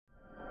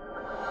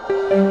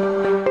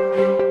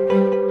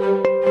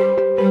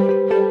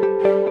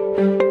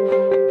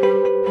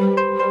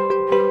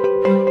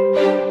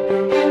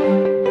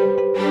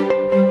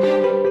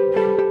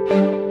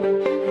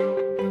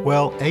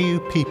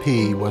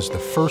was the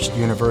first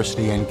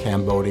university in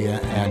Cambodia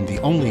and the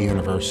only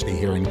university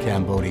here in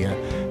Cambodia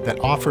that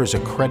offers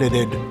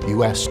accredited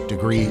U.S.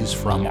 degrees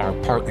from our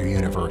partner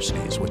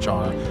universities, which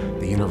are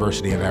the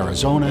University of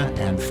Arizona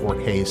and Fort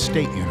Hays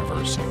State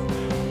University.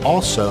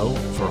 Also,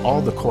 for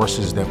all the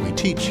courses that we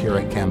teach here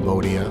at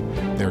Cambodia,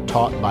 they're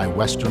taught by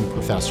Western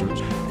professors,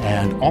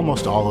 and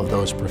almost all of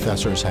those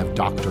professors have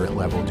doctorate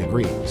level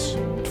degrees.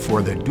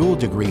 For the dual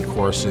degree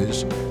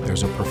courses,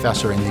 there's a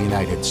professor in the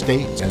United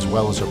States as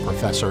well as a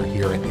professor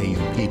here at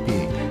AUPP.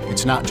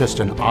 It's not just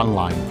an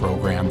online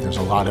program, there's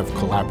a lot of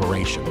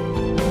collaboration.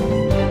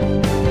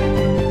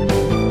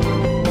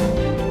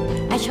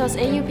 I chose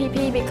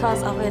AUPP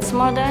because of its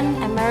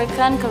modern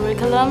American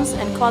curriculums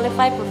and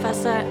qualified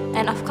professor,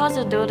 and of course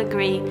the dual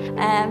degree.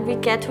 And we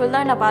get to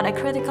learn about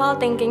critical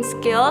thinking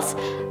skills,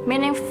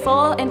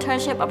 meaningful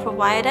internships are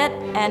provided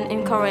and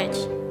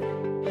encouraged.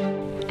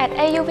 At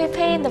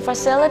AUPP, the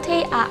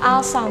facilities are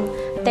awesome.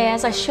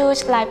 There's a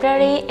huge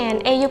library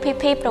and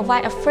AUPP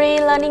provide a free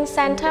learning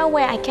center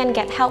where I can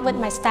get help with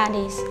my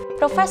studies.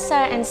 Professors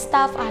and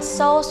staff are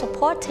so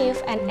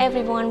supportive and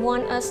everyone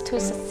wants us to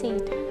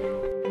succeed.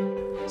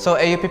 So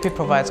AUPP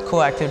provides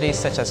cool activities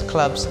such as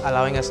clubs,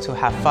 allowing us to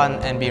have fun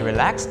and be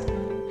relaxed.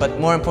 But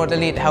more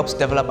importantly, it helps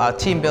develop our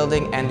team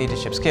building and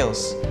leadership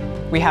skills.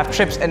 We have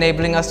trips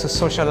enabling us to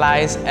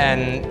socialize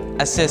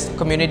and assist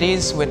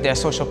communities with their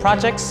social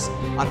projects.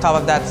 On top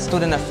of that,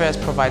 Student Affairs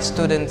provides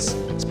students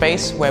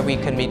space where we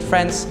can meet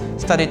friends,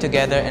 study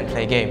together, and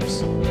play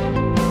games.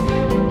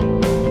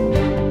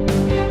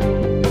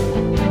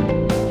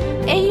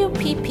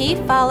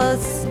 AUPP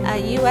follows a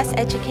U.S.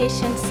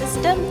 education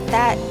system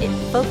that it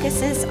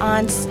focuses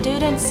on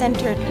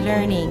student-centered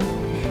learning.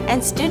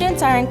 And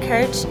students are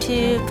encouraged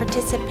to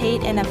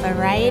participate in a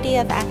variety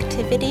of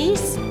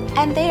activities,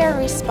 and they are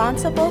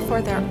responsible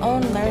for their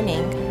own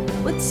learning,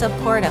 with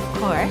support of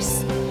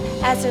course.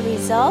 As a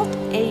result,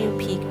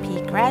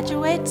 AUPP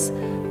graduates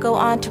go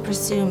on to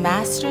pursue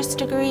master's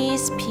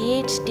degrees,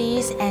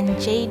 PhDs, and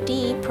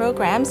JD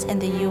programs in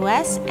the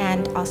US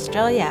and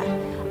Australia.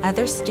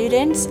 Other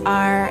students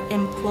are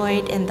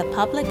employed in the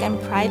public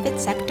and private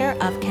sector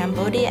of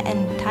Cambodia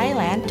and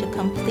Thailand to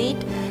complete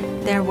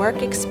their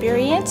work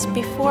experience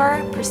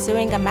before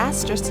pursuing a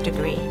master's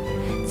degree.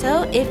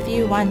 So if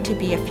you want to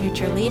be a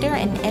future leader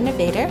and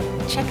innovator,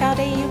 check out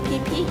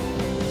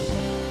AUPP.